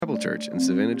Church in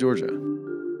Savannah, Georgia.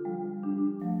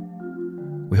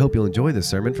 We hope you'll enjoy this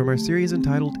sermon from our series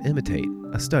entitled Imitate,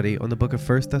 a study on the book of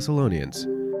 1 Thessalonians.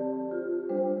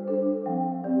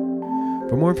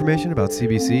 For more information about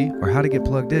CBC or how to get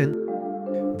plugged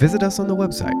in, visit us on the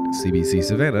website,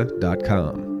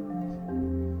 cbcsavannah.com.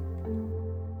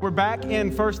 We're back in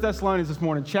 1 Thessalonians this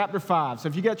morning, chapter 5. So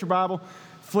if you got your Bible,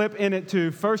 flip in it to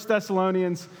 1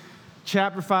 Thessalonians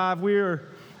chapter 5. We're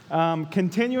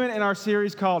continuing in our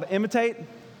series called Imitate.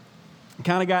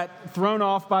 Kind of got thrown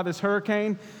off by this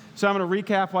hurricane, so I'm going to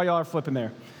recap while y'all are flipping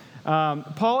there.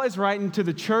 Paul is writing to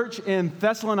the church in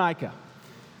Thessalonica,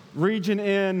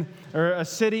 a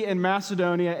city in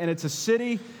Macedonia, and it's a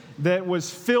city that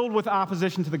was filled with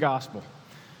opposition to the gospel.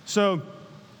 So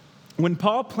when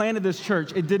Paul planted this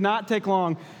church, it did not take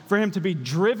long for him to be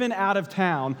driven out of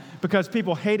town because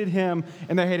people hated him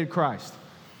and they hated Christ.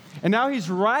 And now he's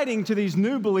writing to these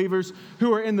new believers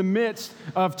who are in the midst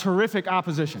of terrific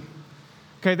opposition.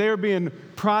 Okay, they are being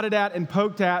prodded at and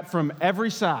poked at from every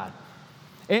side.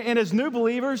 And as new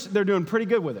believers, they're doing pretty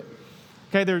good with it.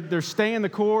 Okay, they're staying the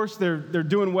course. They're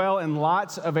doing well in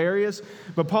lots of areas.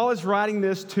 But Paul is writing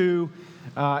this to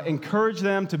encourage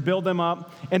them, to build them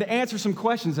up, and to answer some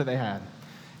questions that they had.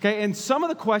 Okay, and some of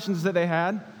the questions that they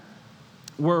had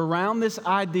were around this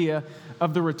idea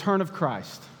of the return of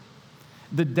Christ,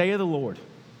 the day of the Lord.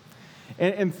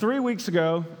 And 3 weeks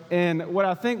ago, and what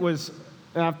I think was,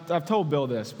 and I've told Bill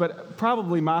this, but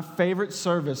probably my favorite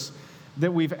service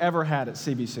that we've ever had at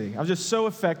CBC. I was just so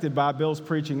affected by Bill's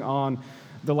preaching on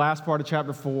the last part of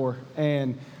chapter 4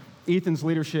 and Ethan's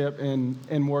leadership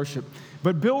in worship.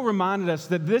 But Bill reminded us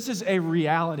that this is a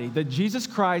reality, that Jesus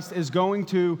Christ is going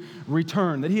to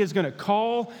return, that he is going to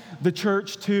call the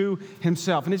church to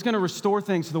himself, and he's going to restore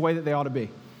things to the way that they ought to be.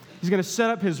 He's going to set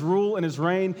up his rule and his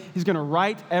reign. He's going to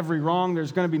right every wrong.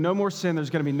 There's going to be no more sin. There's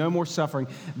going to be no more suffering.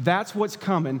 That's what's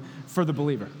coming for the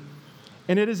believer.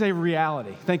 And it is a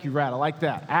reality. Thank you, Rad. I like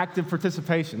that. Active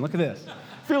participation. Look at this.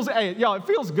 It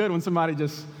feels good when somebody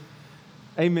just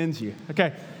amens you.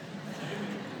 Okay.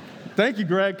 Thank you,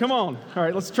 Greg. Come on. All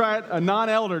right, let's try it. A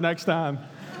non-elder next time.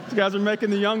 These guys are making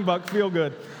the young buck feel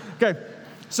good. Okay,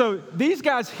 so these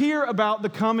guys hear about the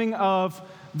coming of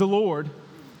the Lord,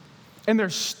 and they're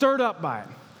stirred up by it.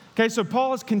 Okay, so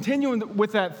Paul is continuing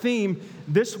with that theme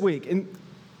this week. And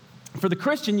for the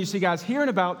Christian, you see, guys, hearing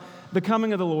about the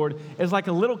coming of the Lord is like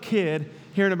a little kid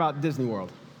hearing about Disney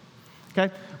World. Okay,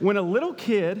 when a little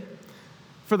kid,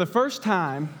 for the first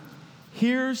time,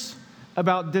 hears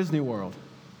about Disney World,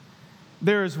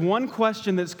 there is one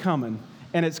question that's coming,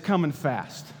 and it's coming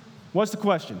fast. What's the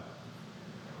question?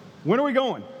 When are we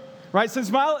going? Right?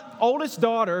 Since my oldest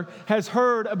daughter has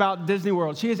heard about Disney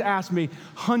World, she has asked me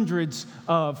hundreds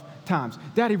of times,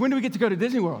 Daddy, when do we get to go to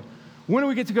Disney World? When do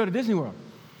we get to go to Disney World?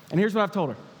 And here's what I've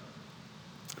told her.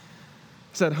 I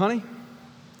said, honey,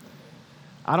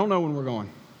 I don't know when we're going,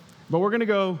 but we're going to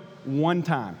go one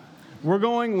time. We're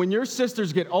going when your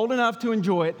sisters get old enough to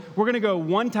enjoy it. We're going to go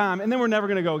one time, and then we're never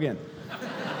going to go again.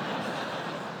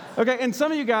 Okay, and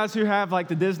some of you guys who have like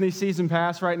the Disney season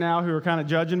pass right now who are kind of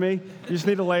judging me, you just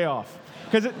need to lay off.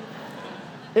 Because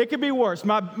it could be worse.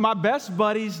 My best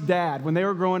buddy's dad, when they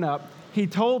were growing up, he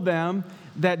told them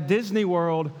that Disney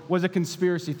World was a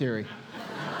conspiracy theory.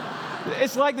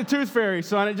 It's like the Tooth Fairy,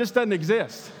 son, it just doesn't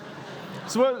exist.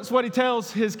 So it's what he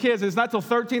tells his kids. It's not till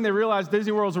 13 they realize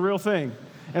Disney World's a real thing,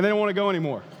 and they don't want to go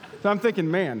anymore. So I'm thinking,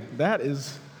 man,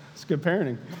 it's good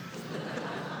parenting.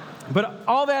 But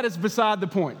all that is beside the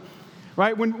point,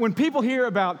 right? When people hear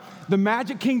about the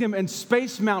Magic Kingdom and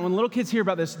Space Mountain, when little kids hear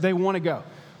about this, they want to go.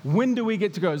 When do we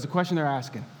get to go is the question they're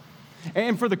asking.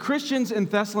 And for the Christians in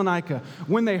Thessalonica,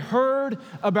 when they heard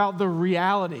about the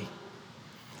reality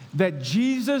that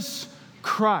Jesus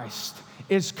Christ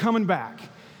is coming back,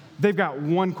 they've got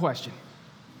one question.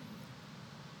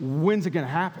 When's it going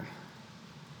to happen?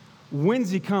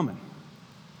 When's he coming?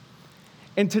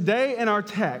 And today in our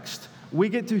text, we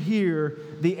get to hear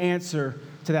the answer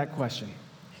to that question.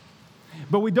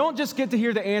 But we don't just get to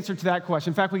hear the answer to that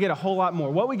question. In fact, we get a whole lot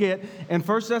more. What we get in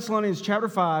 1 Thessalonians chapter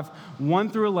 5, 1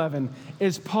 through 11,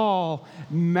 is Paul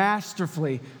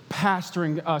masterfully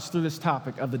pastoring us through this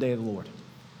topic of the day of the Lord.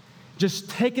 Just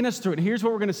taking us through it. And here's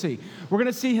what we're going to see. We're going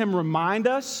to see him remind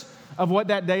us of what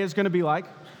that day is going to be like,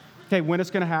 okay, when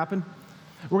it's going to happen.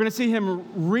 We're going to see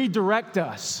him redirect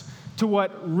us to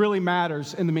what really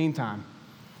matters in the meantime.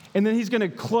 And then he's going to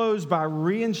close by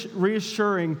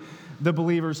reassuring the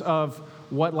believers of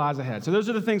what lies ahead. So those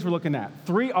are the things we're looking at.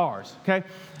 3 R's, okay?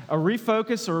 A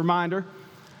refocus, a reminder,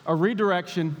 a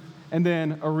redirection, and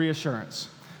then a reassurance.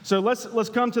 So let's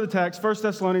come to the text, 1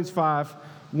 Thessalonians 5,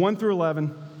 1 through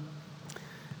 11.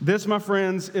 This, my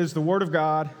friends, is the Word of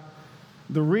God.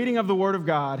 The reading of the Word of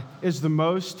God is the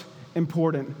most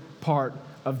important part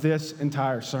of this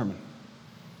entire sermon.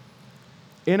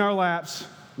 In our laps,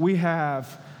 we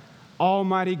have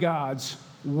Almighty God's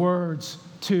words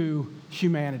to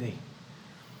humanity.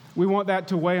 We want that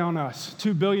to weigh on us.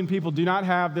 2 billion people do not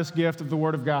have this gift of the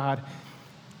Word of God.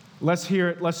 Let's hear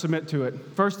it. Let's submit to it.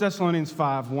 1 Thessalonians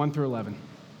 5, 1 through 11.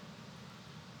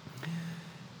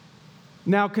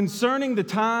 Now, concerning the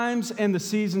times and the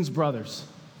seasons, brothers,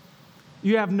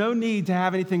 you have no need to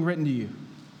have anything written to you.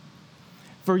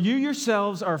 For you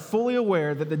yourselves are fully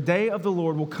aware that the day of the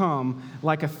Lord will come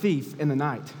like a thief in the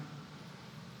night.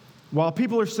 While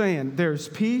people are saying there's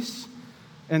peace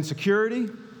and security,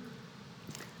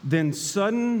 then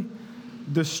sudden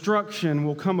destruction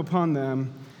will come upon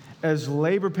them as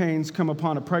labor pains come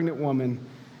upon a pregnant woman,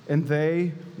 and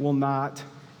they will not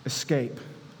escape.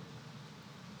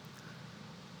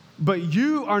 But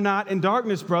you are not in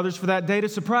darkness, brothers, for that day to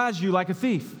surprise you like a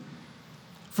thief.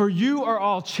 For you are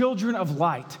all children of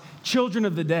light, children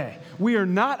of the day. We are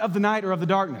not of the night or of the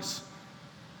darkness.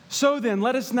 So then,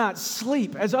 let us not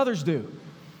sleep as others do,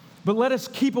 but let us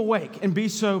keep awake and be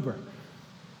sober.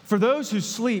 For those who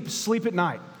sleep, sleep at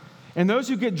night, and those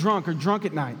who get drunk are drunk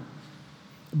at night.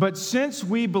 But since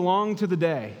we belong to the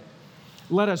day,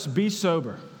 let us be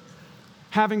sober,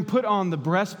 having put on the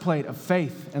breastplate of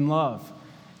faith and love,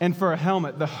 and for a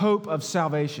helmet, the hope of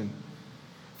salvation.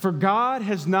 For God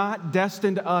has not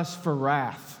destined us for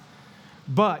wrath,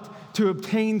 but to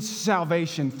obtain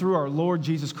salvation through our Lord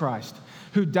Jesus Christ,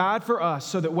 who died for us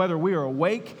so that whether we are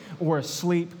awake or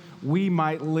asleep, we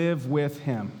might live with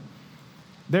him.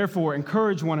 Therefore,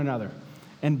 encourage one another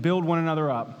and build one another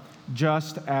up,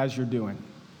 just as you're doing.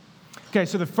 Okay,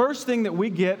 so the first thing that we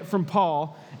get from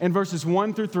Paul in verses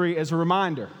 1 through 3 is a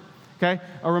reminder. Okay,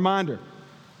 a reminder.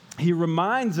 He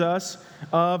reminds us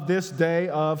of this day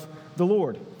of the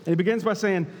Lord. And he begins by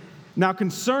saying, now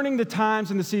concerning the times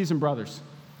and the season, brothers,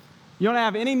 you don't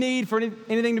have any need for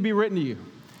anything to be written to you.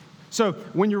 So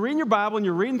when you're reading your Bible and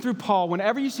you're reading through Paul,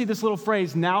 whenever you see this little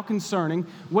phrase, now concerning,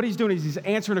 what he's doing is he's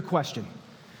answering a question.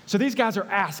 So these guys are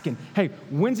asking, hey,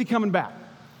 when's he coming back?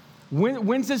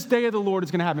 When's this day of the Lord is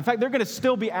going to happen? In fact, they're going to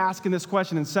still be asking this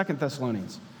question in 2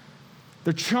 Thessalonians.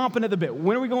 They're chomping at the bit.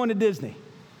 When are we going to Disney?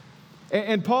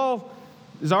 And Paul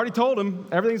has already told them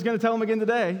everything's going to tell them again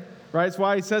today, right? That's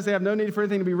why he says they have no need for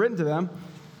anything to be written to them.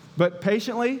 But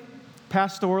patiently,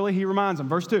 pastorally, he reminds them.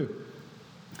 Verse 2.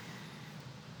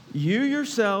 You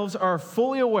yourselves are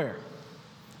fully aware.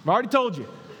 I've already told you.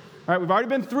 All right, we've already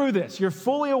been through this. You're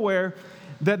fully aware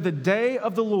that the day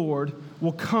of the Lord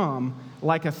will come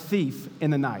like a thief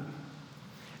in the night.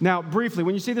 Now, briefly,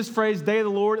 when you see this phrase, day of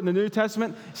the Lord in the New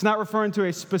Testament, it's not referring to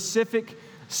a specific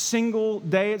single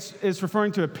day. It's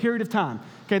referring to a period of time,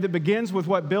 okay, that begins with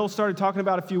what Bill started talking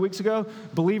about a few weeks ago,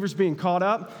 believers being caught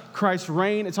up, Christ's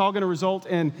reign. It's all going to result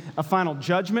in a final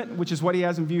judgment, which is what he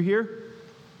has in view here.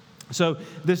 So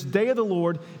this day of the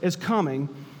Lord is coming,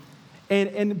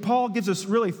 and Paul gives us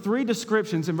really 3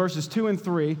 descriptions in verses 2 and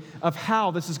 3 of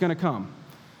how this is going to come,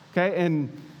 okay? And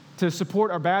to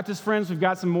support our Baptist friends, we've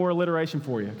got some more alliteration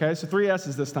for you, okay? So 3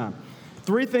 S's this time.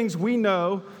 3 things we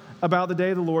know about the day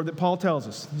of the Lord that Paul tells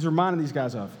us. He's reminding these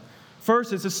guys of.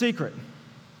 First, it's a secret.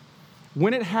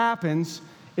 When it happens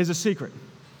is a secret.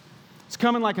 It's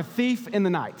coming like a thief in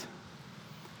the night.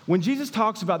 When Jesus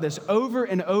talks about this over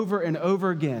and over and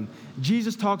over again,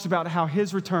 Jesus talks about how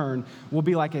his return will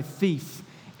be like a thief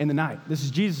in the night. This is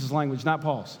Jesus' language, not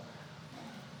Paul's.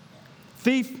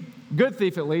 Thief, good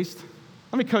thief at least.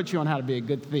 Let me coach you on how to be a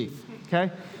good thief,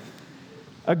 okay?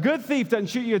 A good thief doesn't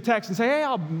shoot you a text and say, hey,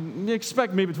 I'll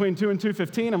expect me between 2 and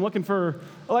 2:15. I'm looking for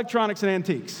electronics and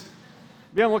antiques.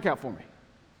 Be on the lookout for me.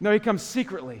 No, he comes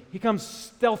secretly. He comes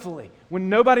stealthily when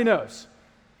nobody knows.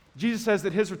 Jesus says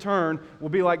that his return will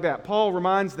be like that. Paul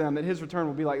reminds them that his return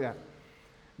will be like that.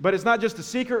 But it's not just a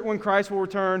secret when Christ will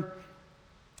return.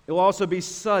 It will also be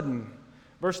sudden.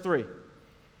 Verse 3.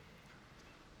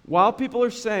 While people are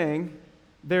saying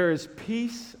there is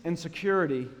peace and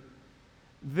security,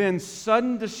 then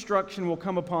sudden destruction will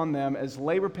come upon them as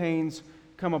labor pains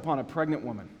come upon a pregnant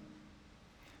woman.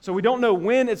 So we don't know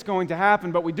when it's going to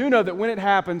happen, but we do know that when it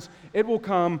happens, it will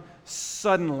come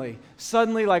suddenly.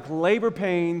 Suddenly, like labor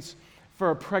pains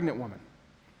for a pregnant woman.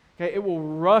 Okay, it will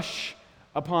rush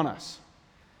upon us.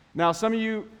 Now, some of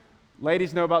you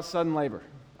ladies know about sudden labor.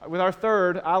 With our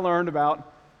third, I learned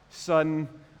about sudden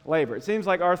labor. It seems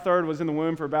like our third was in the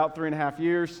womb for about 3.5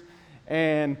 years,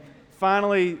 and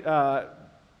finally, a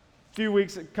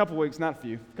couple weeks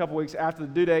after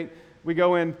the due date, we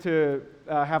go in to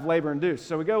have labor induced.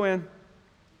 So we go in,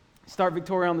 start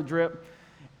Victoria on the drip,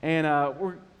 and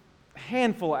we're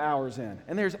handful of hours in,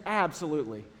 and there's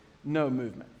absolutely no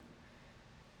movement.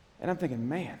 And I'm thinking,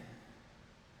 man,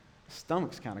 my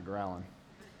stomach's kind of growling.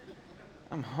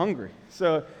 I'm hungry.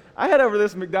 So I head over to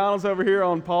this McDonald's over here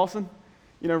on Paulson,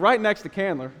 right next to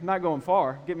Candler, not going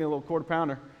far, get me a little quarter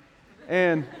pounder.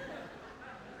 And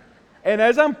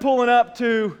as I'm pulling up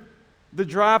to the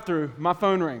drive-thru, my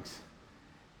phone rings.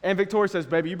 And Victoria says,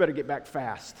 baby, you better get back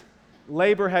fast.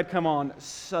 Labor had come on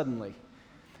suddenly.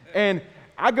 And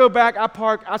I go back, I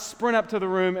park, I sprint up to the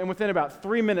room, and within about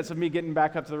 3 minutes of me getting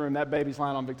back up to the room, that baby's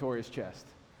lying on Victoria's chest.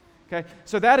 Okay?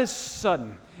 So that is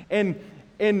sudden.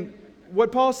 And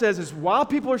what Paul says is, while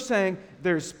people are saying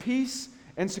there's peace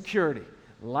and security,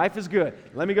 life is good,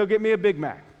 let me go get me a Big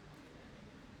Mac,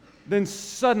 then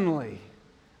suddenly,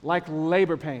 like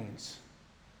labor pains,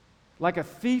 like a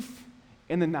thief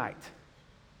in the night.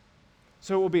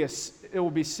 So it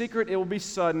will be secret, it will be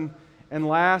sudden, and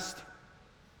last,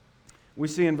 we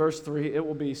see in verse 3, it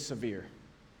will be severe.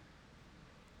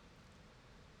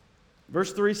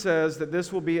 Verse 3 says that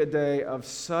this will be a day of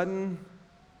sudden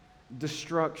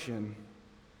destruction,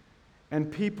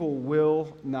 and people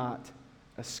will not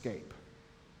escape.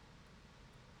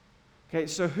 Okay,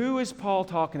 so who is Paul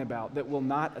talking about that will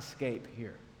not escape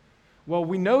here? Well,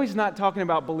 we know he's not talking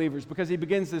about believers because he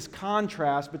begins this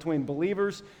contrast between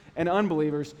believers and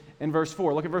unbelievers in verse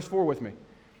 4. Look at verse 4 with me.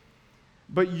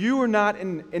 But you are not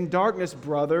in darkness,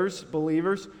 brothers,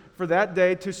 believers, for that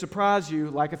day to surprise you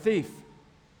like a thief.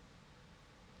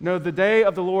 No, the day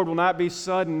of the Lord will not be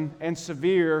sudden and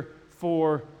severe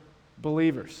for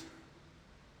believers,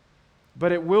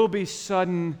 but it will be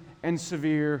sudden and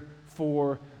severe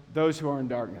for those who are in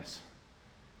darkness,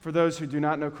 for those who do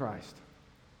not know Christ.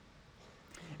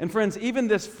 And friends, even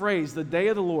this phrase, the day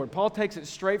of the Lord, Paul takes it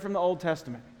straight from the Old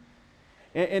Testament.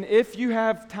 And if you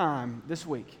have time this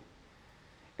week,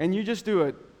 and you just do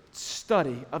a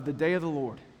study of the day of the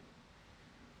Lord,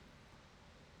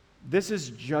 this is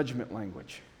judgment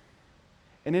language.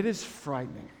 And it is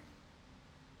frightening.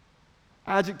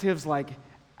 Adjectives like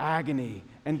agony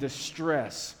and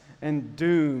distress and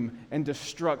doom and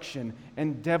destruction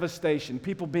and devastation,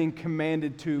 people being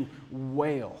commanded to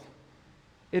wail.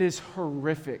 It is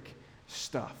horrific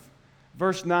stuff.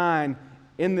 Verse 9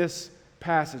 in this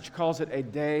passage calls it a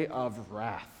day of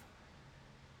wrath.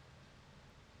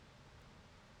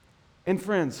 And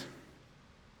friends,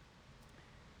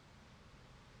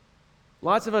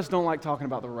 lots of us don't like talking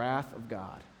about the wrath of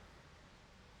God.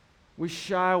 We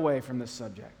shy away from this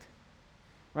subject,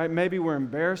 right? Maybe we're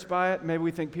embarrassed by it. Maybe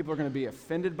we think people are going to be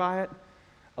offended by it.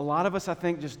 A lot of us, I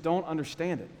think, just don't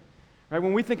understand it, right?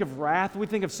 When we think of wrath, we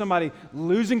think of somebody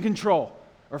losing control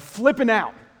or flipping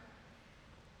out.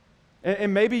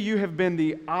 And maybe you have been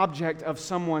the object of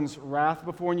someone's wrath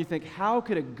before, and you think, how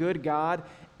could a good God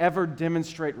ever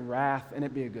demonstrate wrath and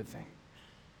it be a good thing?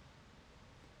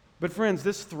 But friends,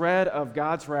 this thread of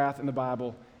God's wrath in the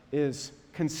Bible is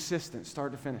consistent,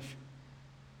 start to finish.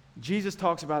 Jesus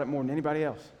talks about it more than anybody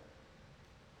else.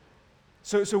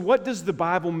 So what does the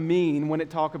Bible mean when it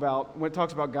talks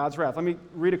about God's wrath? Let me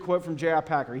read a quote from J.I.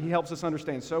 Packer. He helps us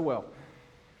understand so well.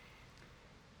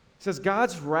 It says,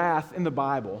 God's wrath in the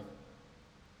Bible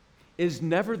is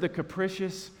never the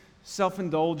capricious,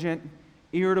 self-indulgent,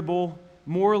 irritable,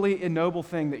 morally ignoble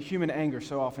thing that human anger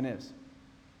so often is.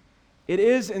 It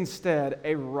is instead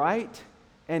a right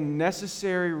and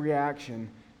necessary reaction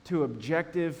to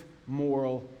objective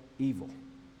moral evil.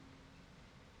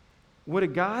 Would a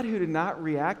God who did not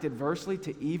react adversely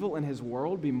to evil in his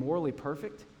world be morally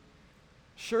perfect?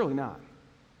 Surely not.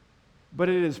 But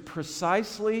it is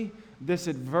precisely this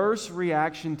adverse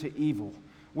reaction to evil,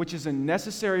 which is a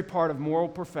necessary part of moral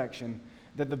perfection,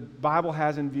 that the Bible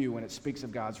has in view when it speaks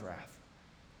of God's wrath.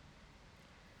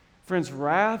 Friends,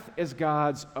 wrath is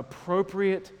God's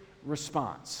appropriate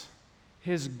response,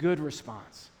 his good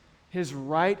response, his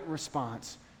right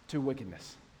response to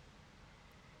wickedness.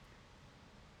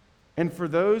 And for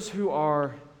those who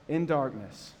are in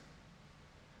darkness,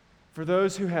 for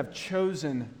those who have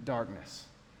chosen darkness,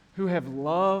 who have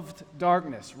loved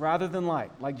darkness rather than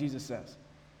light, like Jesus says,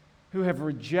 who have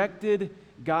rejected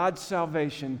God's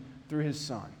salvation through his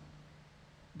Son,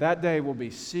 that day will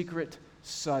be secret,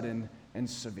 sudden, and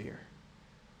severe.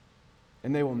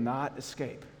 And they will not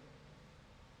escape.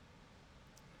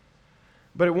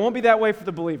 But it won't be that way for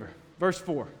the believer. Verse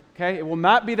 4, okay? It will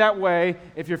not be that way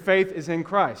if your faith is in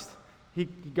Christ. He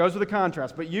goes with a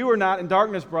contrast. But you are not in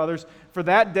darkness, brothers, for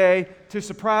that day to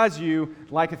surprise you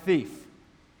like a thief.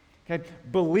 Okay?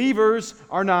 Believers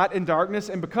are not in darkness,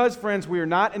 and because, friends, we are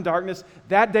not in darkness,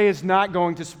 that day is not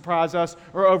going to surprise us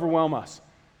or overwhelm us.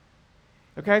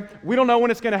 Okay? We don't know when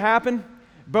it's going to happen,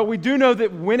 but we do know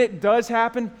that when it does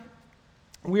happen,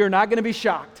 we are not going to be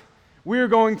shocked. We are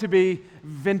going to be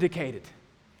vindicated.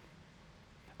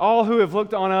 All who have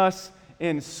looked on us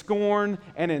in scorn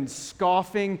and in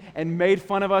scoffing and made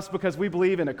fun of us because we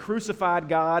believe in a crucified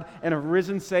God and a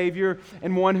risen Savior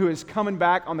and one who is coming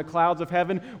back on the clouds of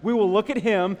heaven, we will look at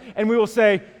him and we will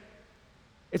say,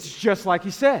 it's just like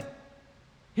he said.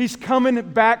 He's coming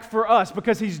back for us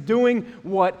because he's doing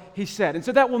what he said. And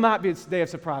so that will not be a day of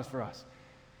surprise for us.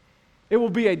 It will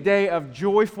be a day of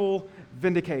joyful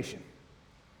vindication,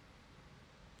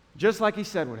 just like he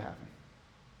said would happen.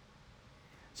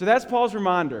 So that's Paul's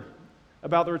reminder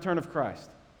about the return of Christ.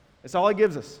 It's all he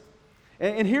gives us.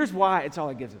 And here's why it's all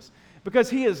he gives us. Because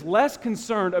he is less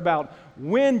concerned about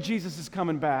when Jesus is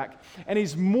coming back, and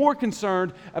he's more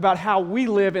concerned about how we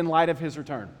live in light of his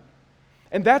return.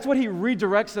 And that's what he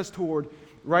redirects us toward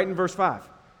right in verse 5.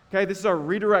 Okay, this is our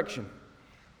redirection.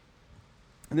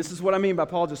 And this is what I mean by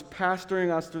Paul just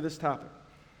pastoring us through this topic.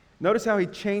 Notice how he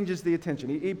changes the attention.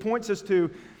 He points us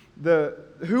to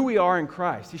who we are in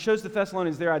Christ. He shows the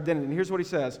Thessalonians their identity. And here's what he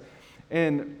says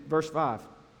in verse 5.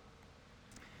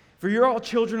 For you're all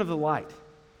children of the light,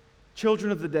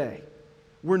 children of the day.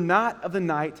 We're not of the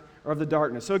night or of the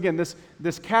darkness. So again,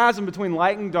 this chasm between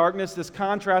light and darkness, this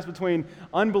contrast between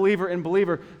unbeliever and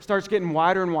believer starts getting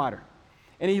wider and wider.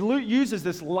 And he uses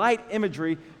this light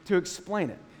imagery to explain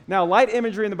it. Now, light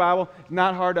imagery in the Bible is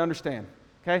not hard to understand.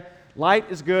 Okay? Light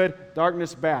is good,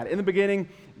 darkness bad. In the beginning,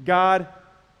 God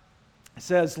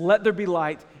says, let there be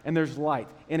light, and there's light.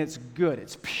 And it's good.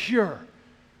 It's pure.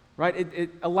 Right?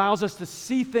 It allows us to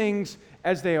see things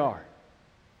as they are.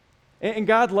 And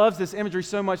God loves this imagery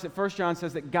so much that 1 John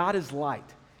says that God is light.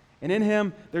 And in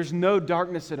him, there's no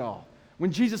darkness at all.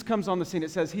 When Jesus comes on the scene, it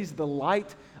says he's the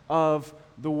light of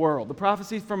the world. The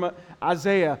prophecy from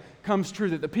Isaiah comes true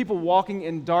that the people walking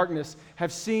in darkness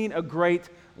have seen a great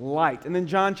light. And then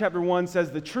John chapter 1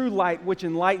 says the true light which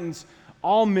enlightens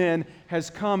all men has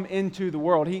come into the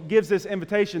world. He gives this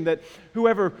invitation that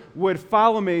whoever would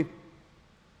follow me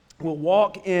will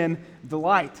walk in the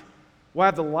light, will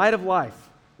have the light of life,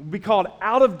 will be called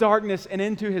out of darkness and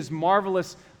into his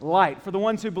marvelous light. For the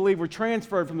ones who believe, we're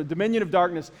transferred from the dominion of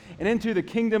darkness and into the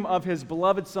kingdom of his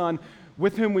beloved Son,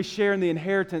 with whom we share in the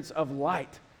inheritance of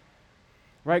light.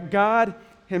 Right? God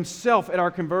himself at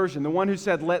our conversion, the one who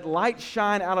said, let light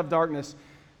shine out of darkness,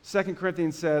 2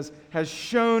 Corinthians says, has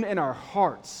shone in our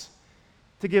hearts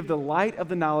to give the light of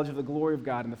the knowledge of the glory of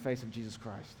God in the face of Jesus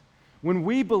Christ. When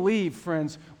we believe,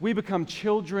 friends, we become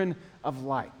children of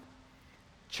light,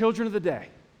 children of the day.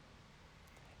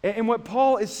 And what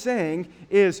Paul is saying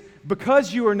is,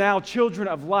 because you are now children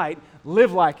of light,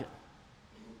 live like it.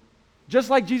 Just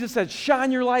like Jesus said,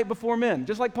 shine your light before men.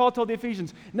 Just like Paul told the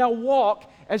Ephesians, now walk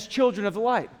as children of the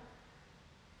light.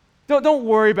 Don't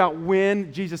worry about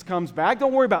when Jesus comes back.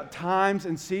 Don't worry about times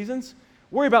and seasons.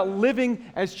 Worry about living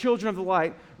as children of the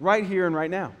light right here and right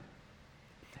now.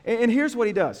 And here's what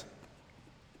he does.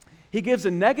 He gives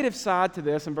a negative side to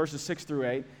this in verses 6 through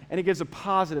 8, and he gives a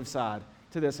positive side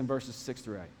to this in verses 6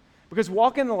 through 8. Because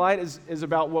walking in the light is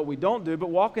about what we don't do, but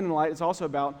walking in the light is also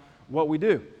about what we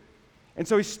do. And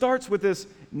so he starts with this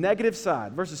negative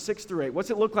side, verses 6 through 8. What's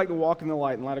it look like to walk in the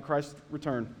light in light of Christ's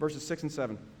return? Verses 6 and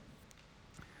 7.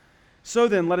 So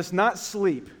then, let us not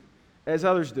sleep as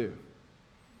others do,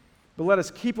 but let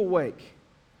us keep awake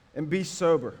and be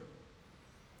sober.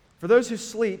 For those who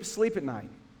sleep, sleep at night.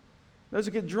 Those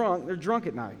who get drunk, they're drunk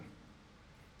at night.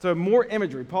 So more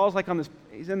imagery. Paul's like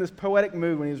he's in this poetic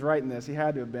mood when he's writing this. He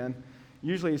had to have been.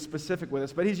 Usually he's specific with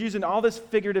us, but he's using all this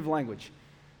figurative language.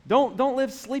 Don't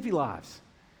live sleepy lives.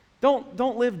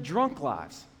 Don't live drunk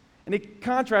lives. And he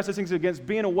contrasts those things against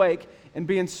being awake and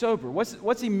being sober.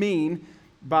 What's he mean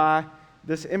by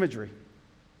this imagery?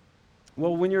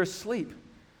 Well, when you're asleep,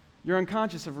 you're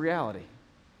unconscious of reality. You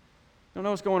don't know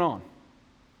what's going on.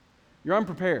 You're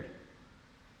unprepared.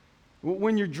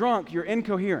 When you're drunk, you're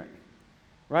incoherent,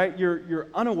 right? You're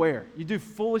unaware. You do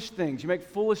foolish things. You make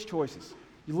foolish choices.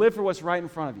 You live for what's right in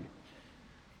front of you.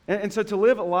 And so to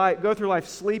live a life, go through life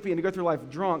sleepy and to go through life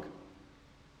drunk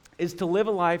is to live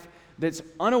a life that's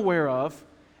unaware of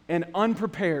and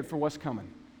unprepared for what's coming.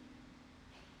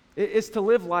 It's to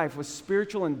live life with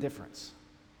spiritual indifference.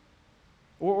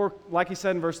 Or like he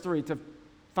said in verse 3, to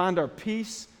find our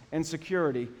peace and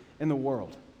security in the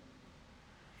world.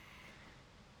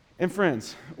 And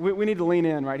friends, we need to lean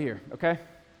in right here, okay?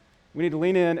 We need to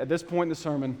lean in at this point in the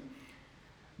sermon,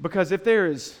 because if there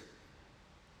is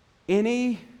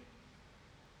any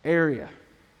area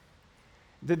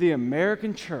that the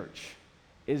American church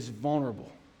is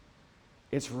vulnerable,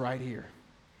 it's right here.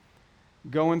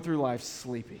 Going through life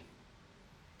sleepy.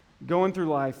 Going through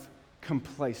life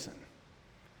complacent.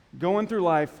 Going through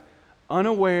life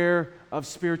unaware of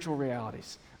spiritual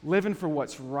realities, living for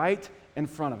what's right in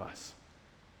front of us.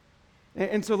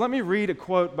 And so let me read a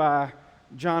quote by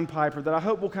John Piper that I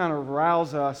hope will kind of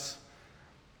rouse us.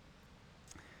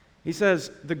 He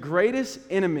says, "The greatest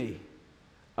enemy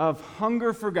of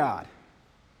hunger for God,"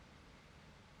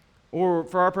 or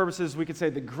for our purposes, we could say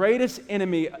the greatest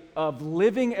enemy of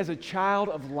living as a child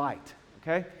of light,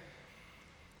 okay,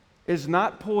 is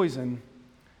not poison,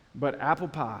 but apple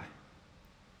pie.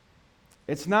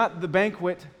 It's not the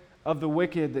banquet of the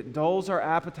wicked that dulls our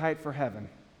appetite for heaven,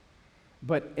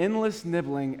 but endless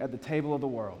nibbling at the table of the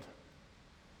world.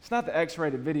 It's not the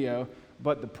X-rated video,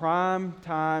 but the prime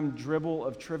time dribble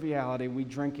of triviality we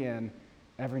drink in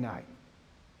every night.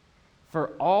 For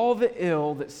all the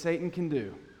ill that Satan can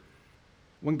do,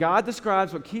 when God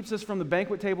describes what keeps us from the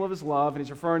banquet table of his love, and he's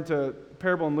referring to a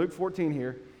parable in Luke 14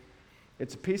 here,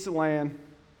 it's a piece of land,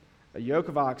 a yoke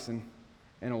of oxen,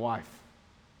 and a wife.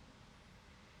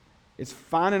 It's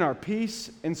finding our peace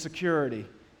and security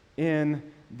in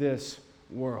this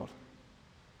world.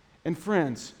 And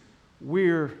friends,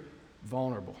 we're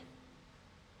vulnerable.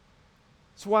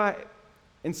 That's why,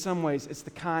 in some ways, it's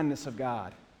the kindness of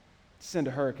God to send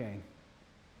a hurricane,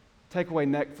 take away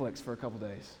Netflix for a couple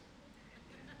days.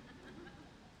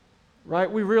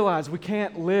 Right? We realize we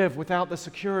can't live without the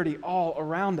security all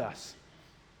around us.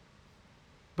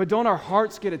 But don't our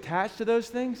hearts get attached to those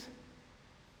things?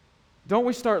 Don't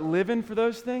we start living for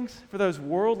those things, for those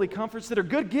worldly comforts that are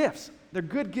good gifts? They're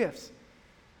good gifts,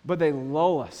 but they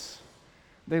lull us.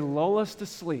 They lull us to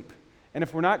sleep. And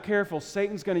if we're not careful,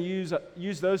 Satan's going to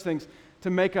use those things to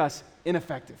make us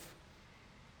ineffective,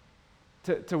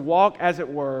 to walk, as it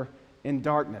were, in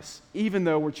darkness, even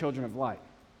though we're children of light.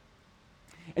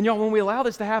 And y'all, when we allow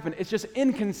this to happen, it's just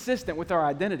inconsistent with our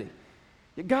identity.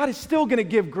 God is still going to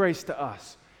give grace to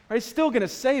us. Right? He's still going to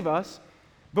save us,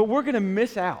 but we're going to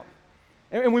miss out.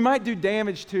 And we might do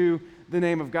damage to the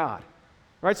name of God.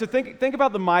 Right? So think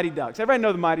about the Mighty Ducks. Everybody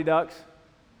know the Mighty Ducks?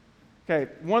 Okay,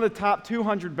 one of the top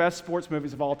 200 best sports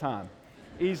movies of all time.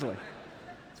 Easily.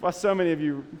 That's why so many of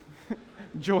you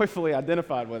joyfully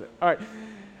identified with it. All right.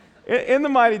 In the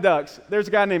Mighty Ducks, there's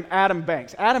a guy named Adam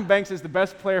Banks. Adam Banks is the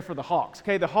best player for the Hawks.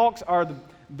 Okay, the Hawks are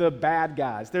the bad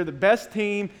guys. They're the best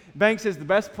team. Banks is the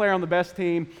best player on the best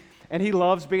team, and he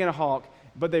loves being a Hawk,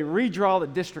 but they redraw the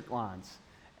district lines,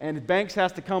 and Banks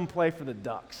has to come play for the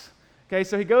Ducks. Okay,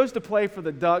 so he goes to play for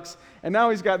the Ducks, and now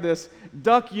he's got this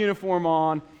Duck uniform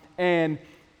on, and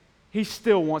he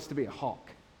still wants to be a Hawk.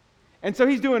 And so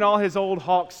he's doing all his old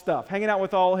Hawk stuff, hanging out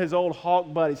with all his old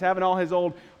Hawk buddies, having all his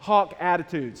old Hawk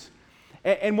attitudes.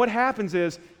 And what happens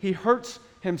is he hurts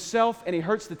himself and he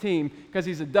hurts the team because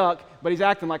he's a duck, but he's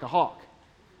acting like a hawk.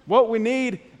 What we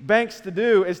need Banks to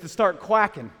do is to start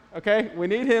quacking, okay? We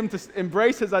need him to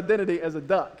embrace his identity as a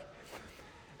duck.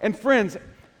 And friends,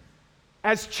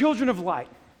 as children of light,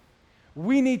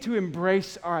 we need to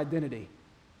embrace our identity.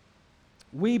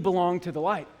 We belong to the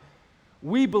light.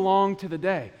 We belong to the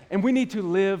day, and we need to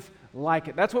live like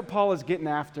it. That's what Paul is getting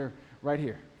after right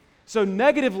here. So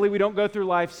negatively, we don't go through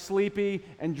life sleepy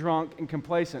and drunk and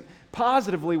complacent.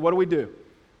 Positively, what do?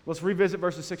 Let's revisit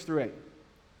verses 6 through 8.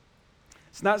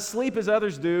 It's not sleep as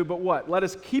others do, but what? Let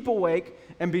us keep awake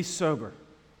and be sober.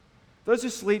 Those who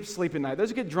sleep, sleep at night. Those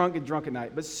who get drunk at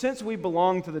night. But since we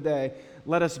belong to the day,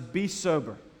 let us be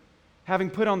sober, having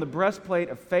put on the breastplate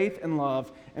of faith and love,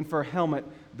 and for a helmet,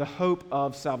 the hope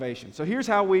of salvation. So here's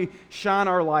how we shine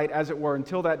our light, as it were,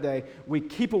 until that day. We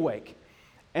keep awake,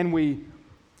 and we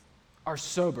are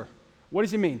sober. What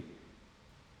does he mean?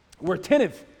 We're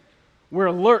attentive. We're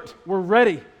alert. We're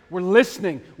ready. We're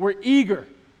listening. We're eager.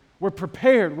 We're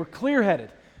prepared. We're clear-headed.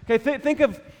 Okay, think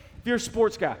of, if you're a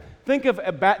sports guy, think of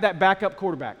that backup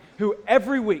quarterback who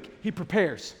every week he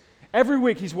prepares. Every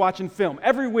week he's watching film.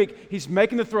 Every week he's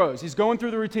making the throws. He's going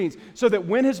through the routines so that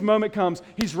when his moment comes,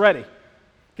 he's ready.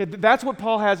 Okay, that's what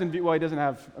Paul has in view. Well, he doesn't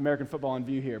have American football in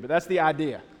view here, but that's the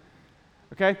idea.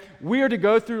 Okay? We are to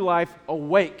go through life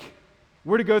awake.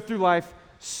 We're to go through life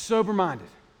sober-minded.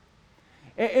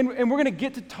 And we're going to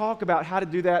get to talk about how to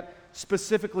do that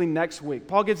specifically next week.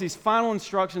 Paul gives these final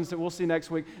instructions that we'll see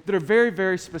next week that are very,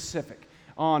 very specific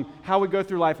on how we go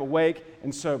through life awake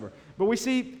and sober. But we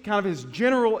see kind of his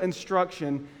general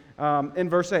instruction in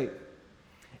verse 8.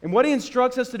 And what he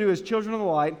instructs us to do as children of the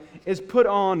light is put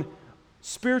on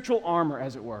spiritual armor,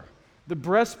 as it were, the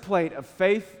breastplate of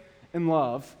faith and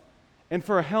love, and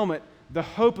for a helmet, the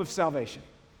hope of salvation.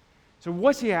 So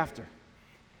what's he after?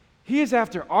 He is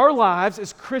after our lives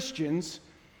as Christians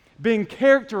being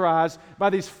characterized by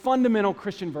these fundamental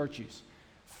Christian virtues.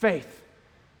 Faith,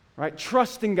 right?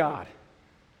 Trusting God.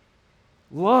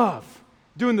 Love,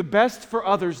 doing the best for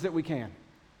others that we can.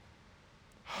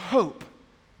 hope,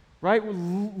 right? We're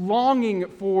longing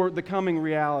for the coming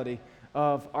reality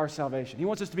of our salvation. He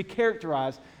wants us to be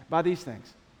characterized by these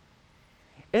things.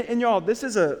 And y'all, this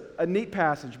is a neat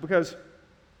passage because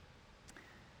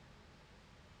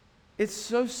it's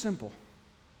so simple.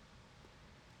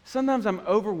 Sometimes I'm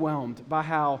overwhelmed by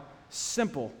how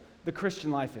simple the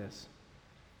Christian life is.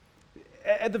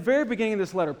 At the very beginning of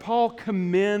this letter, Paul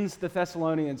commends the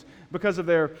Thessalonians because of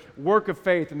their work of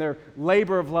faith and their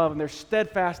labor of love and their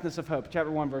steadfastness of hope, chapter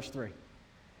 1, verse 3.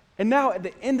 And now at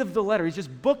the end of the letter, he's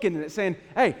just bookending it, saying,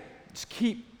 hey, just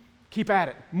keep at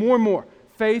it, more and more.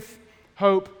 Faith,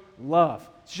 hope, love.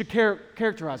 It should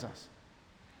characterize us.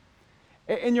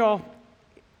 And y'all,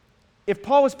 if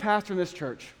Paul was pastoring this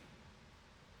church,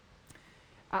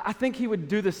 I think he would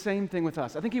do the same thing with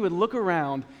us. I think he would look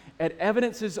around at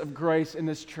evidences of grace in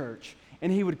this church,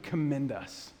 and he would commend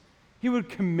us. He would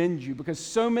commend you because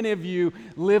so many of you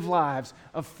live lives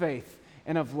of faith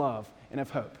and of love and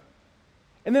of hope.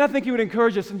 And then I think he would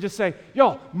encourage us and just say,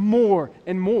 y'all, more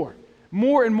and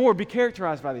more be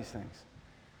characterized by these things.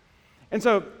 And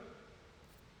so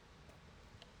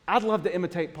I'd love to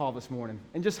imitate Paul this morning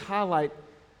and just highlight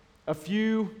a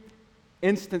few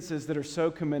instances that are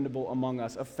so commendable among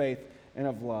us of faith and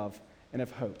of love and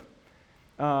of hope.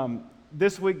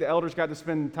 This week, the elders got to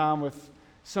spend time with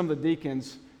some of the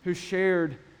deacons who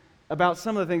shared about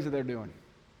some of the things that they're doing.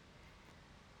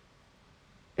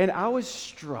 And I was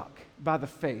struck by the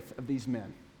faith of these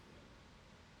men.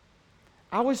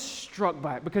 I was struck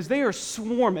by it because they are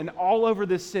swarming all over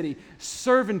this city,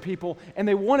 serving people, and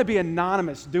they want to be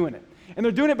anonymous doing it. And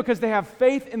they're doing it because they have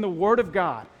faith in the Word of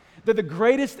God, that the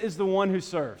greatest is the one who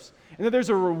serves, and that there's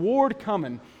a reward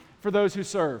coming for those who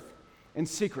serve in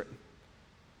secret.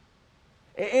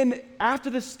 And after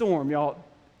this storm, y'all,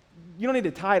 you don't need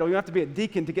a title. You don't have to be a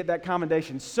deacon to get that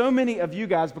commendation. So many of you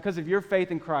guys, because of your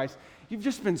faith in Christ, you've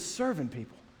just been serving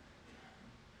people.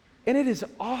 And it is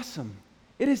awesome.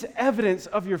 It is evidence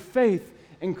of your faith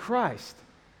in Christ.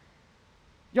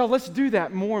 Y'all, let's do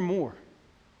that more and more.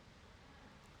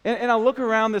 And I look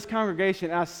around this congregation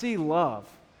and I see love.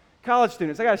 College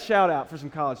students, I got a shout out for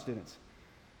some college students.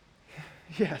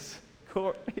 Yes,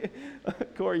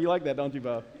 Corey, you like that, don't you,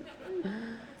 Bob?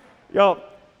 Y'all,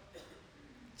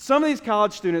 some of these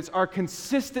college students are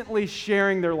consistently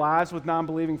sharing their lives with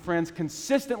non-believing friends,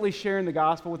 consistently sharing the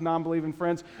gospel with non-believing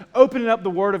friends, opening up the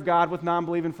Word of God with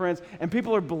non-believing friends, and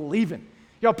people are believing.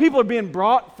 Y'all, people are being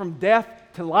brought from death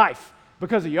to life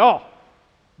because of y'all.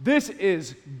 This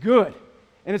is good,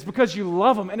 and it's because you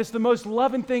love them, and it's the most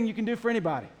loving thing you can do for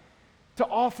anybody, to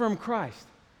offer them Christ.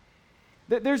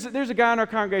 There's a guy in our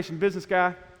congregation, business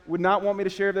guy, would not want me to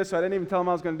share this, so I didn't even tell him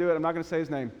I was going to do it. I'm not going to say his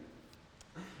name.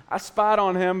 I spied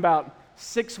on him about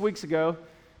 6 weeks ago,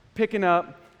 picking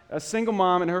up a single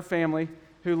mom and her family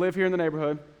who live here in the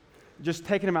neighborhood, just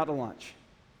taking him out to lunch.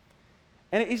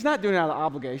 And he's not doing it out of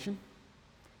obligation.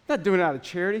 He's not doing it out of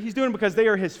charity. He's doing it because they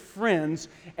are his friends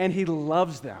and he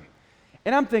loves them.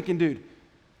 And I'm thinking, dude,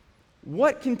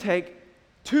 what can take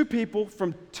two people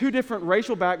from two different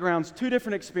racial backgrounds, two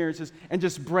different experiences, and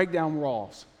just break down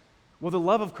walls? Well, the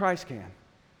love of Christ can.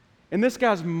 And this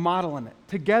guy's modeling it.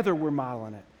 Together we're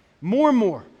modeling it. More and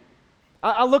more.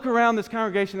 I look around this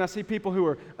congregation and I see people who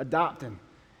are adopting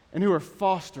and who are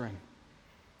fostering.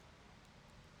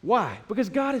 Why? Because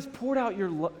God has poured out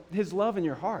His love in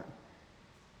your heart.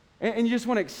 And you just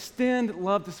want to extend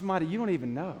love to somebody you don't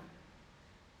even know.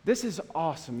 This is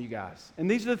awesome, you guys. And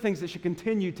these are the things that should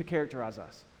continue to characterize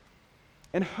us.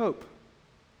 And hope.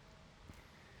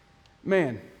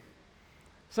 Man,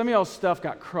 some of y'all's stuff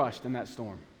got crushed in that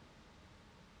storm.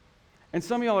 And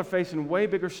some of y'all are facing way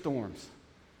bigger storms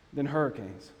than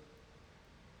hurricanes.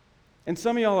 And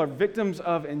some of y'all are victims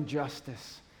of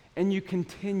injustice, and you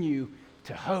continue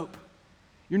to hope.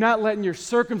 You're not letting your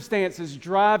circumstances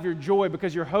drive your joy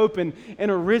because you're hoping in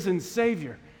a risen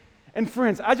Savior. And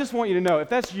friends, I just want you to know, if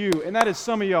that's you, and that is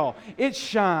some of y'all, it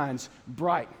shines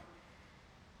bright.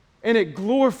 And it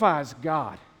glorifies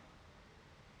God.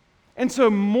 And so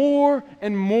more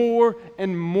and more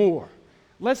and more,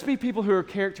 let's be people who are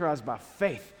characterized by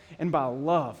faith and by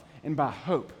love and by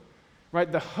hope,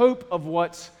 right? The hope of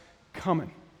what's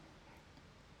coming.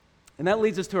 And that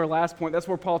leads us to our last point. That's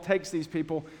where Paul takes these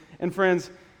people. And friends,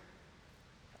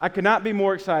 I could not be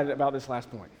more excited about this last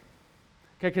point.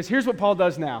 Okay, because here's what Paul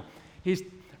does now. He's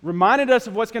reminded us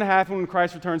of what's going to happen when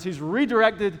Christ returns. He's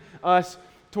redirected us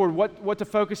toward what to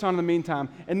focus on in the meantime.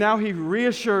 And now he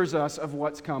reassures us of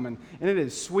what's coming. And it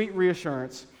is sweet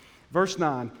reassurance. Verse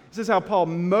 9, this is how Paul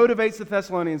motivates the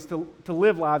Thessalonians to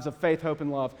live lives of faith, hope,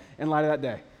 and love in light of that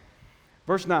day.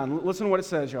 Verse 9, listen to what it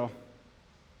says, y'all.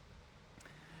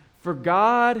 For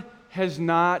God has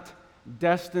not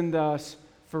destined us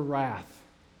for wrath,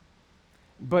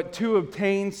 but to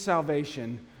obtain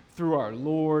salvation through our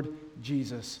Lord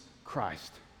Jesus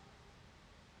Christ.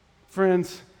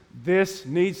 Friends, this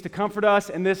needs to comfort us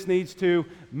and this needs to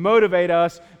motivate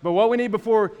us. But what we need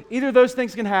before either of those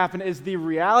things can happen is the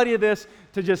reality of this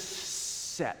to just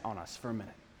set on us for a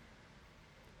minute.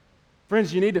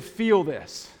 Friends, you need to feel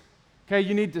this. Okay,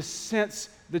 you need to sense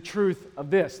the truth of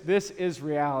this. This is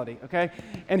reality, okay?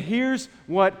 And here's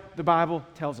what the Bible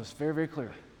tells us very, very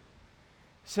clearly.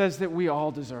 It says that we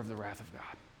all deserve the wrath of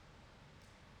God.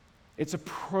 It's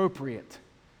appropriate,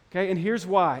 okay? And here's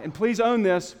why. And please own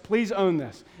this. Please own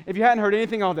this. If you hadn't heard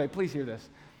anything all day, please hear this.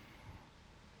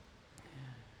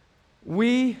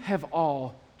 We have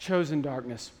all chosen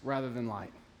darkness rather than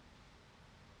light.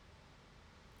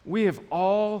 We have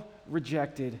all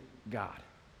rejected God.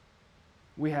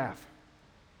 We have.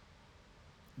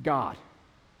 God,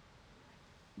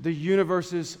 the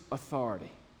universe's authority,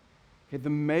 okay, the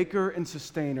maker and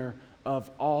sustainer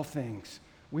of all things.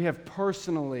 We have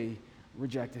personally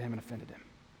rejected him and offended him.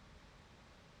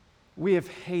 We have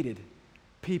hated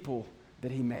people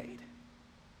that he made.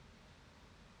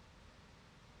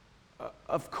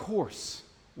 Of course,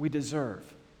 we deserve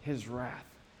his wrath.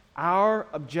 Our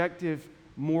objective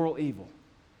moral evil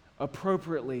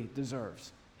appropriately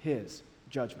deserves his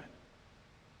judgment.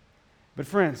 But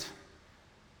friends,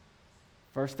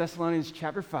 1 Thessalonians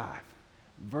chapter 5,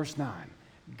 verse 9,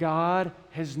 God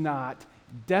has not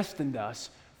destined us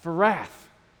for wrath,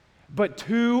 but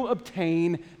to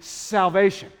obtain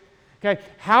salvation. Okay,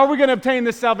 how are we going to obtain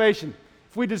this salvation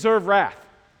if we deserve wrath?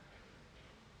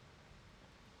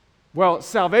 Well,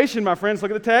 salvation, my friends,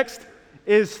 look at the text,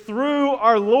 is through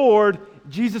our Lord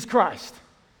Jesus Christ.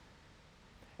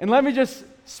 And let me just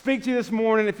speak to you this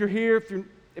morning, if you're here,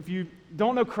 if you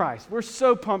don't know Christ, we're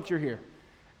so pumped you're here,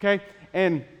 okay?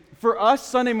 And for us,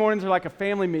 Sunday mornings are like a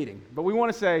family meeting, but we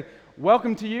want to say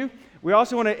welcome to you. We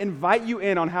also want to invite you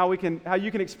in on how you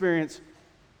can experience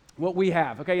what we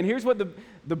have, okay? And here's what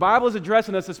the Bible is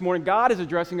addressing us this morning. God is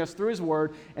addressing us through his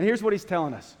word, and here's what he's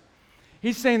telling us.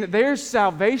 He's saying that there's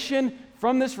salvation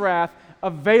from this wrath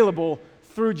available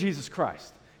through Jesus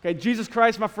Christ. Okay, Jesus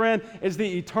Christ, my friend, is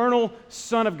the eternal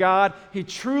Son of God. He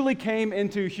truly came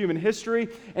into human history,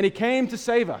 and he came to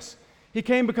save us. He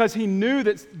came because he knew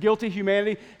that guilty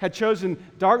humanity had chosen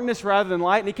darkness rather than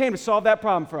light, and he came to solve that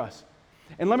problem for us.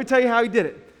 And let me tell you how he did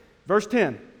it. Verse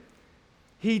 10,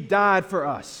 he died for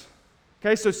us.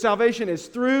 Okay, so salvation is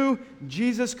through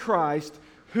Jesus Christ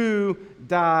who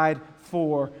died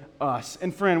for us.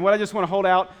 And friend, what I just want to hold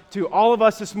out to all of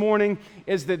us this morning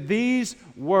is that these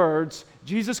words,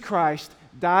 Jesus Christ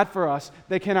died for us,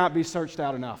 they cannot be searched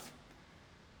out enough.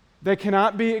 They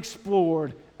cannot be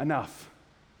explored enough.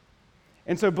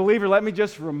 And so, believer, let me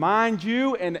just remind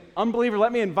you, and unbeliever,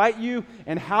 let me invite you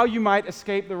in how you might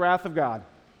escape the wrath of God.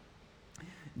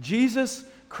 Jesus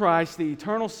Christ, the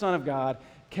eternal Son of God,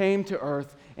 came to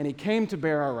earth, and he came to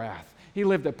bear our wrath. He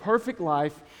lived a perfect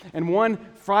life, and one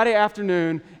Friday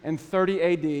afternoon in 30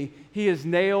 AD, he is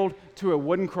nailed to a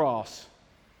wooden cross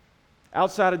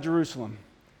outside of Jerusalem.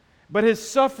 But his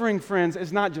suffering, friends,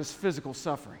 is not just physical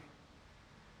suffering.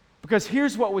 Because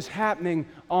here's what was happening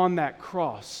on that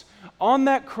cross. On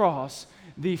that cross,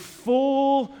 the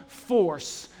full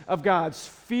force of God's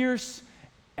fierce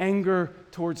anger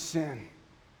towards sin,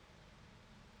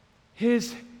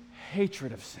 his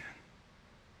hatred of sin,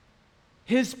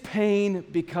 his pain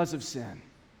because of sin,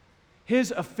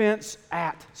 his offense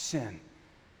at sin,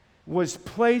 was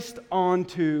placed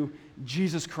onto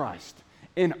Jesus Christ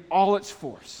in all its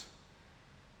force.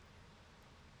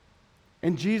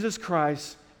 And Jesus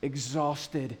Christ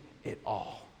exhausted it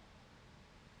all.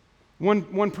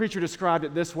 One preacher described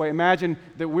it this way. Imagine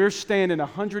that we're standing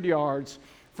 100 yards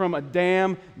from a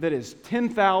dam that is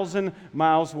 10,000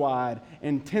 miles wide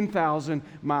and 10,000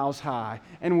 miles high.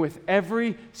 And with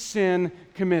every sin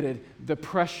committed, the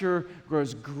pressure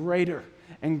grows greater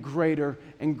and greater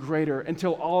and greater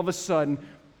until all of a sudden,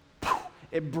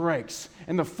 it breaks.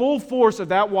 And the full force of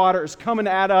that water is coming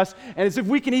at us. And as if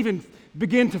we can even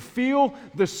begin to feel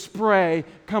the spray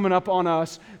coming up on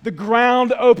us, the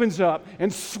ground opens up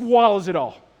and swallows it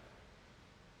all.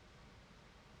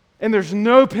 And there's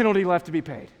no penalty left to be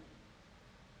paid.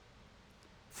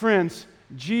 Friends,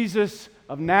 Jesus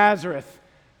of Nazareth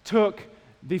took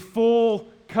the full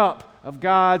cup of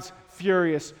God's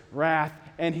furious wrath,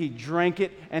 and he drank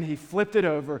it, and he flipped it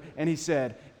over, and he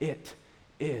said, "It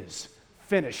is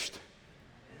finished."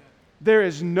 There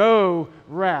is no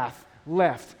wrath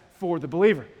left for the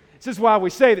believer. This is why we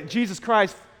say that Jesus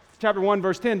Christ, chapter 1,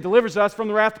 verse 10, delivers us from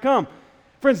the wrath to come.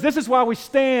 Friends, this is why we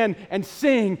stand and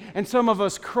sing, and some of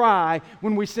us cry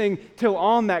when we sing, "Till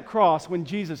on that cross, when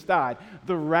Jesus died,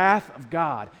 the wrath of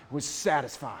God was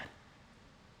satisfied."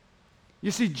 You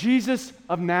see, Jesus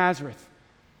of Nazareth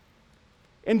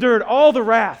endured all the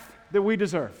wrath that we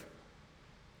deserve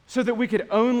so that we could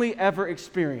only ever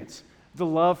experience the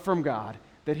love from God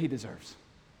that he deserves.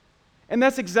 And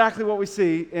that's exactly what we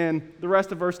see in the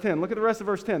rest of verse 10. Look at the rest of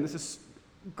verse 10. This is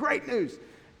great news.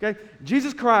 Okay?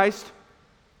 Jesus Christ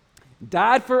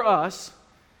died for us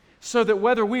so that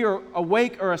whether we are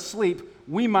awake or asleep,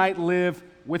 we might live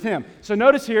with him. So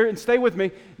notice here, and stay with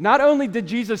me, not only did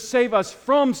Jesus save us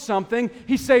from something,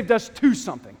 he saved us to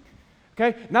something.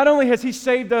 Okay? Not only has he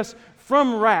saved us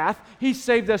from wrath, he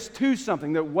saved us to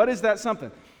something. What is that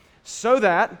something? So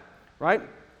that, right,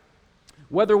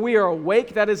 whether we are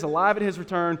awake, that is alive at his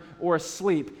return, or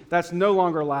asleep, that's no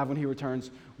longer alive when he returns,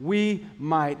 we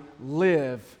might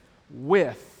live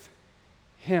with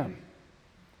him.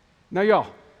 Now, y'all,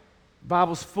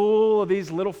 Bible's full of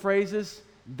these little phrases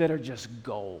that are just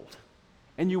gold.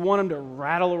 And you want them to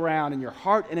rattle around in your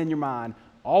heart and in your mind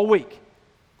all week,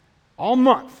 all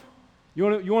month. You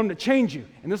want them to change you.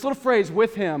 And this little phrase,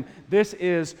 "with him," this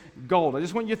is gold. I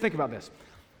just want you to think about this.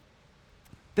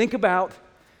 Think about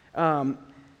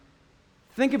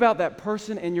that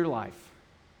person in your life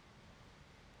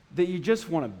that you just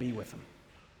want to be with them.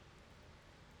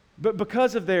 But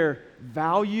because of their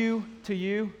value to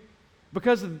you,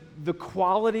 because of the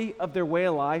quality of their way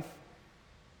of life,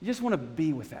 you just want to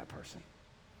be with that person.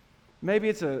 Maybe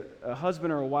it's a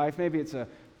husband or a wife. Maybe it's a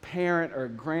parent or a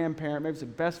grandparent. Maybe it's a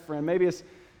best friend. Maybe it's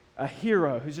a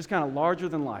hero who's just kind of larger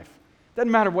than life.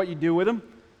 Doesn't matter what you do with them.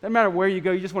 Doesn't matter where you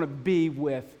go. You just want to be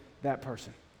with that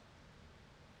person.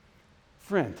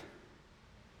 Friend,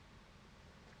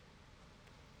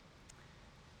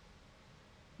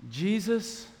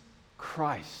 Jesus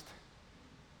Christ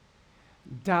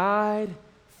died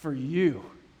for you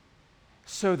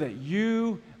so that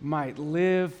you might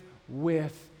live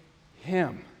with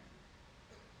him.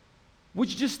 Would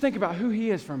you just think about who he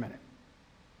is for a minute?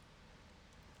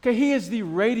 Okay, he is the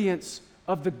radiance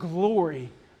of the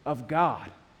glory of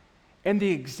God and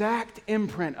the exact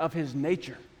imprint of his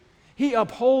nature. He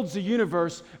upholds the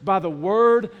universe by the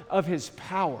word of his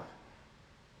power.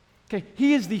 Okay,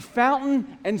 he is the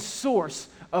fountain and source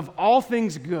of all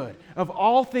things good, of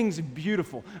all things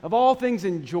beautiful, of all things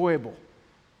enjoyable.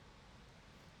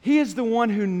 He is the one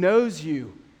who knows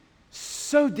you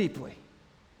so deeply,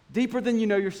 deeper than you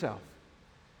know yourself,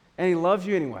 and he loves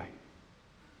you anyway.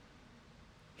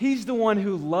 He's the one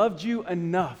who loved you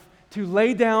enough to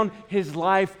lay down his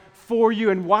life for you.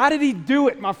 And why did he do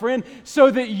it, my friend? So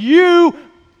that you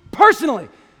personally,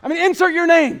 insert your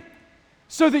name,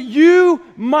 so that you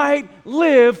might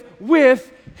live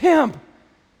with him.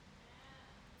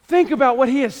 Think about what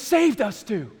he has saved us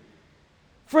to.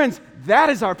 Friends, that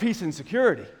is our peace and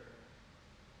security.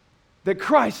 That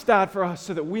Christ died for us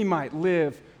so that we might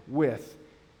live with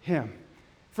him.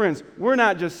 Friends, we're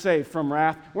not just saved from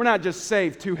wrath. We're not just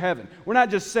saved to heaven. We're not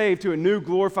just saved to a new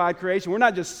glorified creation. We're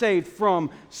not just saved from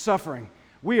suffering.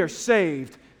 We are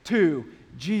saved to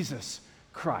Jesus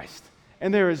Christ.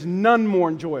 And there is none more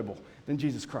enjoyable than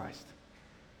Jesus Christ.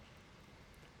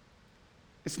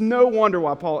 It's no wonder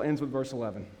why Paul ends with verse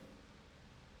 11.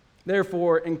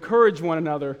 Therefore, encourage one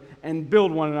another and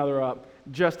build one another up,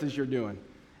 just as you're doing.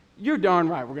 You're darn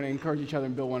right we're going to encourage each other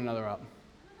and build one another up.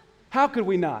 How could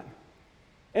we not?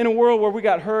 In a world where we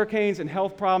got hurricanes and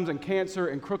health problems and cancer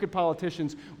and crooked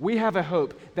politicians, we have a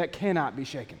hope that cannot be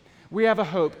shaken. We have a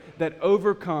hope that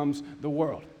overcomes the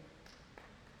world.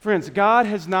 Friends, God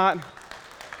has not,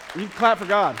 you can clap for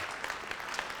God.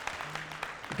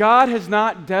 God has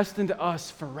not destined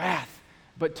us for wrath,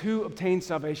 but to obtain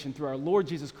salvation through our Lord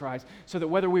Jesus Christ, so that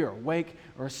whether we are awake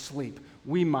or asleep,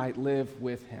 we might live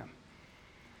with him.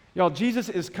 Y'all, Jesus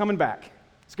is coming back.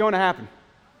 It's going to happen.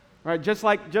 Right, just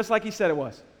like he said it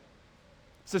was.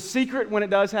 It's a secret when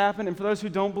it does happen, and for those who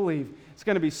don't believe, it's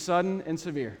going to be sudden and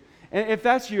severe. And if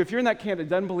that's you, if you're in that camp that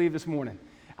doesn't believe this morning,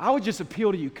 I would just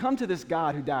appeal to you, come to this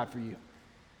God who died for you.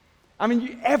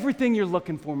 Everything you're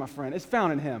looking for, my friend, is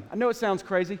found in him. I know it sounds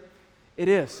crazy. It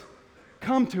is.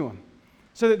 Come to him,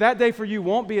 so that that day for you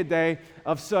won't be a day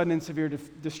of sudden and severe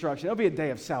destruction. It'll be a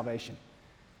day of salvation.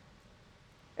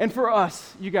 And for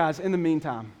us, you guys, in the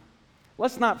meantime,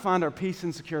 let's not find our peace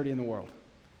and security in the world.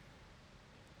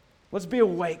 Let's be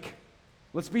awake.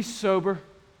 Let's be sober.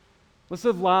 Let's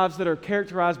live lives that are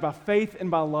characterized by faith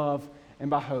and by love and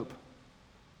by hope.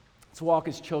 Let's walk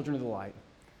as children of the light.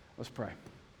 Let's pray.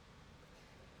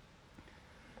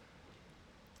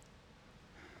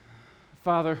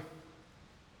 Father,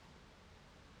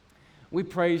 We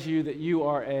praise you that you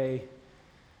are a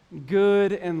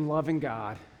good and loving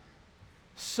God,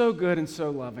 so good and so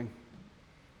loving,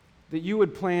 that you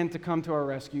would plan to come to our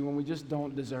rescue when we just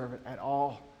don't deserve it at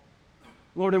all.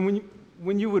 Lord, and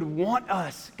when you would want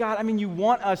us, God, I mean, you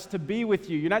want us to be with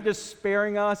you. You're not just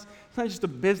sparing us. It's not just a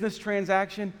business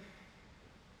transaction.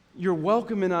 You're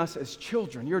welcoming us as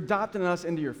children. You're adopting us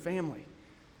into your family.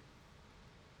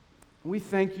 We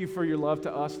thank you for your love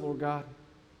to us, Lord God.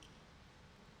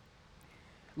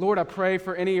 Lord, I pray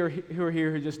for any who are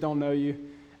here who just don't know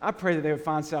you. I pray that they would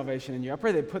find salvation in you. I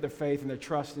pray they'd put their faith and their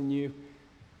trust in you.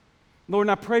 Lord,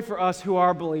 and I pray for us who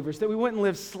are believers that we wouldn't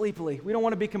live sleepily. We don't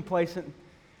want to be complacent.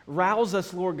 Rouse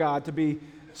us, Lord God, to be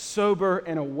sober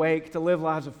and awake, to live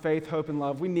lives of faith, hope, and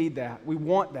love. We need that. We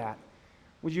want that.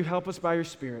 Would you help us by your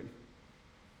Spirit?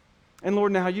 And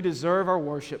Lord, now you deserve our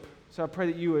worship. So I pray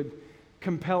that you would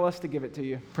compel us to give it to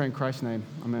you. I pray in Christ's name.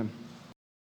 Amen.